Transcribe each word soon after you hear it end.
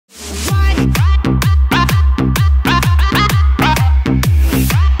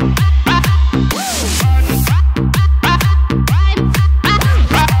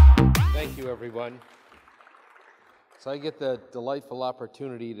So I get the delightful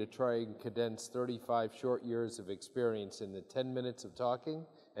opportunity to try and condense 35 short years of experience into 10 minutes of talking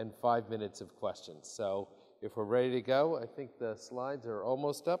and 5 minutes of questions. So if we're ready to go, I think the slides are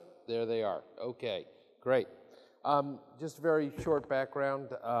almost up. There they are. Okay, great. Just a very short background.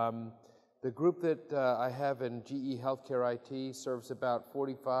 The group that I have in GE Healthcare IT serves about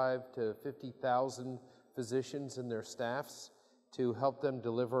 45 to 50,000 physicians and their staffs to help them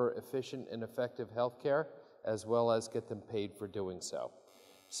deliver efficient and effective healthcare, as well as get them paid for doing so.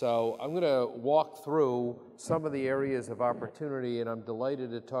 So I'm going to walk through some of the areas of opportunity, and I'm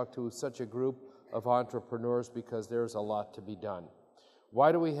delighted to talk to such a group of entrepreneurs because there's a lot to be done.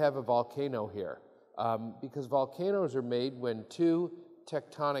 Why do we have a volcano here? Because volcanoes are made when two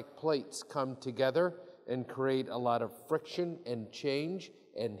tectonic plates come together and create a lot of friction and change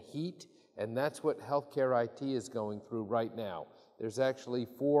and heat, and that's what healthcare IT is going through right now. There's actually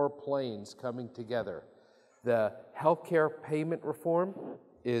 4 planes coming together. The healthcare payment reform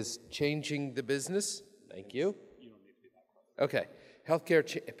is changing the business. Thank you. You don't need to do that. Okay.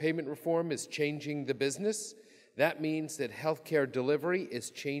 Healthcare payment reform is changing the business. That means that healthcare delivery is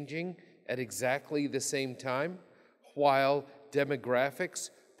changing at exactly the same time, while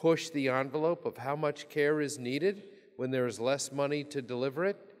demographics push the envelope of how much care is needed when there is less money to deliver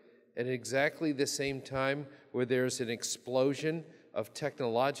it, at exactly the same time where there's an explosion of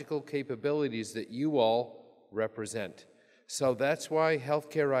technological capabilities that you all represent. So that's why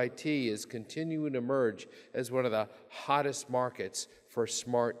healthcare IT is continuing to emerge as one of the hottest markets for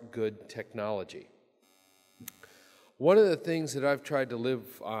smart, good technology. One of the things that I've tried to live,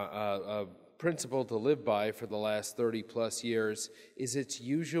 a principle to live by for the last 30 plus years is it's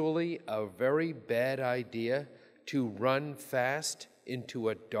usually a very bad idea to run fast into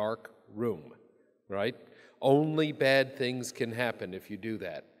a dark room, right? Only bad things can happen if you do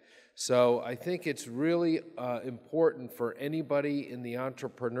that. So I think it's really important for anybody in the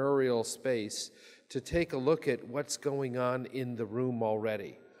entrepreneurial space to take a look at what's going on in the room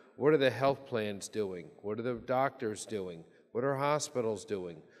already. What are the health plans doing? What are the doctors doing? What are hospitals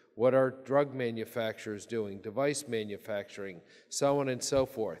doing? What are drug manufacturers doing? Device manufacturing, so on and so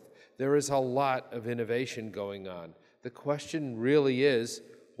forth. There is a lot of innovation going on. The question really is,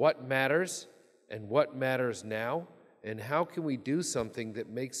 what matters and what matters now? And how can we do something that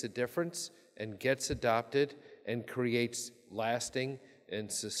makes a difference and gets adopted and creates lasting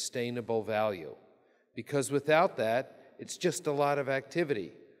and sustainable value? Because without that, it's just a lot of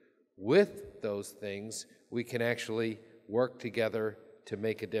activity. With those things, we can actually work together to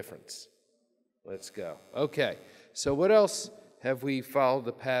make a difference. Let's go. Okay, so what else have we followed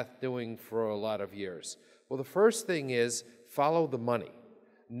the path doing for a lot of years? Well, the first thing is follow the money.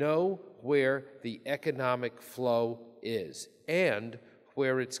 Know where the economic flow is and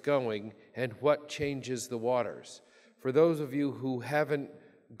where it's going and what changes the waters. For those of you who haven't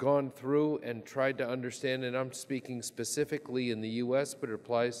gone through and tried to understand, and I'm speaking specifically in the US, but it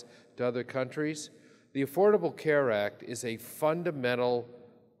applies to other countries, the Affordable Care Act is a fundamental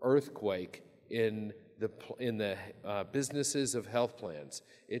earthquake in the businesses of health plans.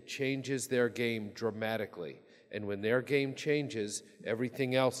 It changes their game dramatically. And when their game changes,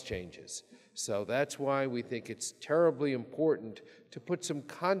 everything else changes. So that's why we think it's terribly important to put some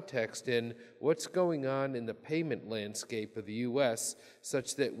context in what's going on in the payment landscape of the US,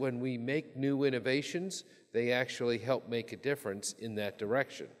 such that when we make new innovations, they actually help make a difference in that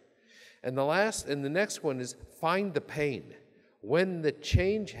direction. And the next one is find the pain. When the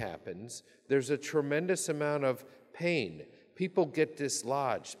change happens, there's a tremendous amount of pain. People get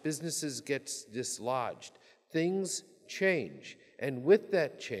dislodged, businesses get dislodged, things change. And with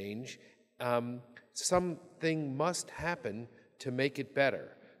that change, something must happen to make it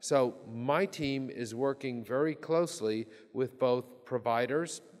better. So my team is working very closely with both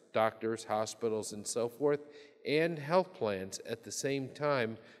providers, doctors, hospitals, and so forth, and health plans at the same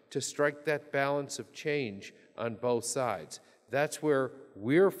time to strike that balance of change on both sides. That's where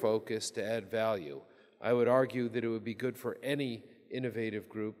we're focused to add value. I would argue that it would be good for any innovative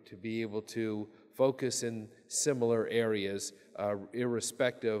group to be able to focus in similar areas,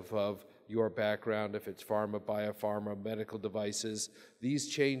 irrespective of your background, if it's pharma, biopharma, medical devices. These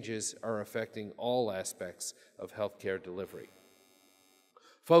changes are affecting all aspects of healthcare delivery.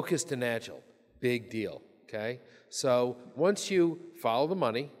 Focused and agile, big deal, okay? So once you follow the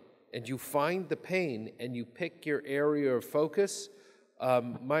money and you find the pain and you pick your area of focus,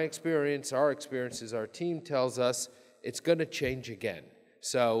 my experience, our experience, our team tells us it's going to change again.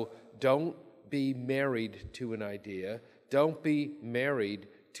 So don't be married to an idea. Don't be married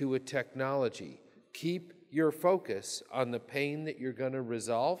to a technology. Keep your focus on the pain that you're going to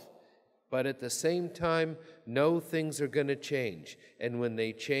resolve but at the same time, know things are going to change. And when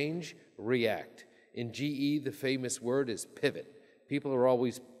they change, react. In GE, the famous word is pivot. People are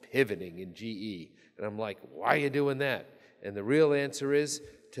always pivoting in GE. And I'm like, why are you doing that? And the real answer is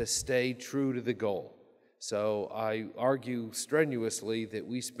to stay true to the goal. So I argue strenuously that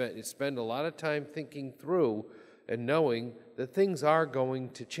we spend a lot of time thinking through and knowing that things are going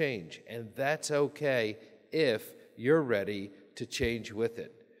to change. And that's okay if you're ready to change with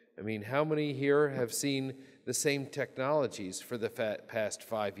it. I mean, how many here have seen the same technologies for the past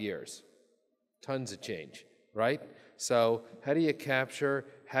 5 years? Tons of change, right? So how do you capture,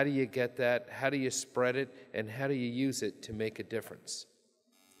 how do you get that, how do you spread it, and how do you use it to make a difference?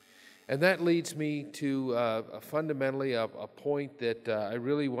 And that leads me to fundamentally a point that I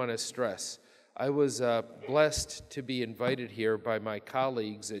really want to stress. I was blessed to be invited here by my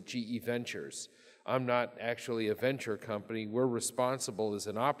colleagues at GE Ventures. I'm not actually a venture company. We're responsible as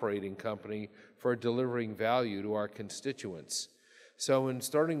an operating company for delivering value to our constituents. So in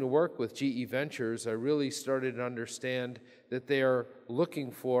starting to work with GE Ventures, I really started to understand that they are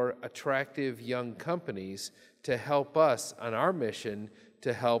looking for attractive young companies to help us on our mission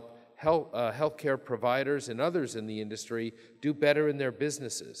to help healthcare providers and others in the industry do better in their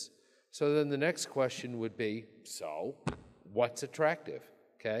businesses. So then the next question would be, so what's attractive,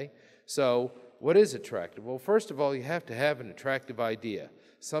 okay? So what is attractive? Well, first of all, you have to have an attractive idea,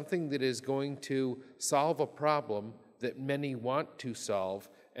 something that is going to solve a problem that many want to solve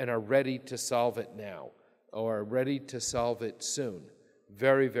and are ready to solve it now or are ready to solve it soon.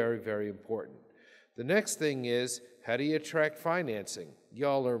 Very, very, very important. The next thing is, how do you attract financing?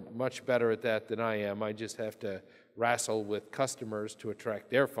 Y'all are much better at that than I am. I just have to wrestle with customers to attract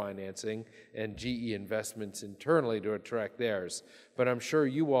their financing and GE investments internally to attract theirs. But I'm sure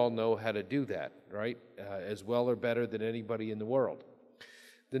you all know how to do that, right? As well or better than anybody in the world.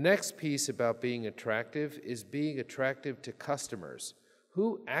 The next piece about being attractive is being attractive to customers.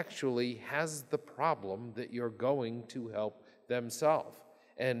 Who actually has the problem that you're going to help them solve?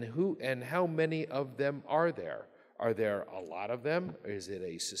 And how many of them are there? Are there a lot of them? Is it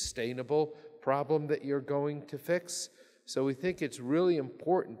a sustainable problem that you're going to fix? So we think it's really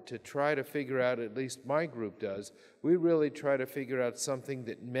important to try to figure out, at least my group does, we really try to figure out something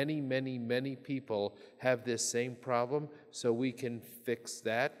that many, many, many people have this same problem, so we can fix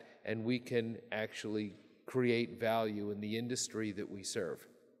that and we can actually create value in the industry that we serve.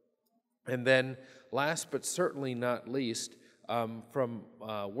 And then last but certainly not least, from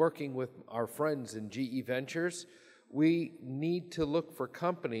working with our friends in GE Ventures, we need to look for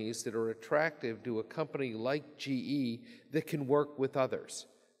companies that are attractive to a company like GE that can work with others.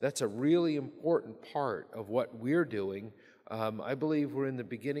 That's a really important part of what we're doing. I believe we're in the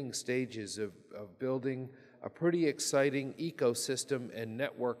beginning stages of building a pretty exciting ecosystem and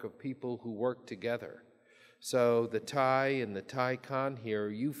network of people who work together. So the TiE and the TiEcon here,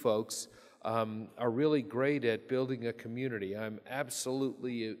 you folks, are really great at building a community. I'm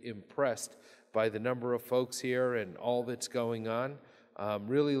absolutely impressed by the number of folks here and all that's going on. I'm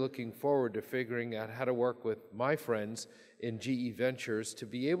really looking forward to figuring out how to work with my friends in GE Ventures to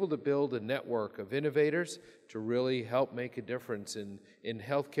be able to build a network of innovators to really help make a difference in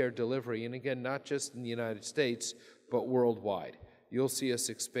healthcare delivery, and again, not just in the United States, but worldwide. You'll see us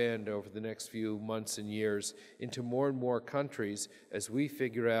expand over the next few months and years into more and more countries as we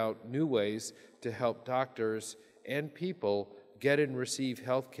figure out new ways to help doctors and people get and receive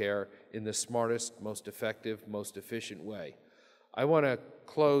health care in the smartest, most effective, most efficient way. I want to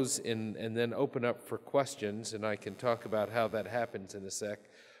close and then open up for questions, and I can talk about how that happens in a sec.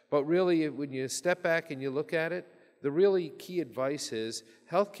 But really, when you step back and you look at it, the really key advice is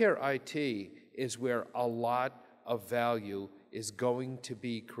healthcare IT is where a lot of value is going to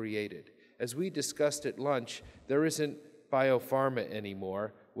be created. As we discussed at lunch, there isn't biopharma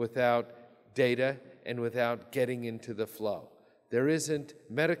anymore without data and without getting into the flow. There isn't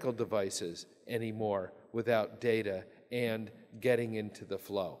medical devices anymore without data and getting into the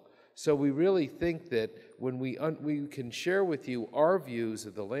flow. So we really think that when we can share with you our views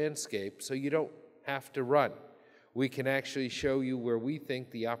of the landscape so you don't have to run. We can actually show you where we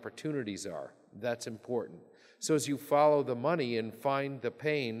think the opportunities are. That's important. So as you follow the money and find the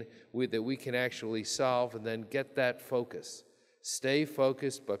pain that we can actually solve and then get that focus. Stay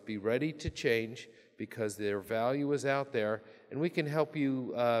focused, but be ready to change because their value is out there, and we can help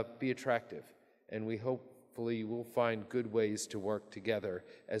you be attractive. And we hopefully will find good ways to work together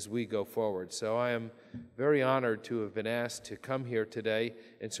as we go forward. So I am very honored to have been asked to come here today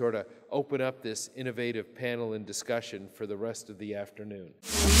and sort of open up this innovative panel and discussion for the rest of the afternoon.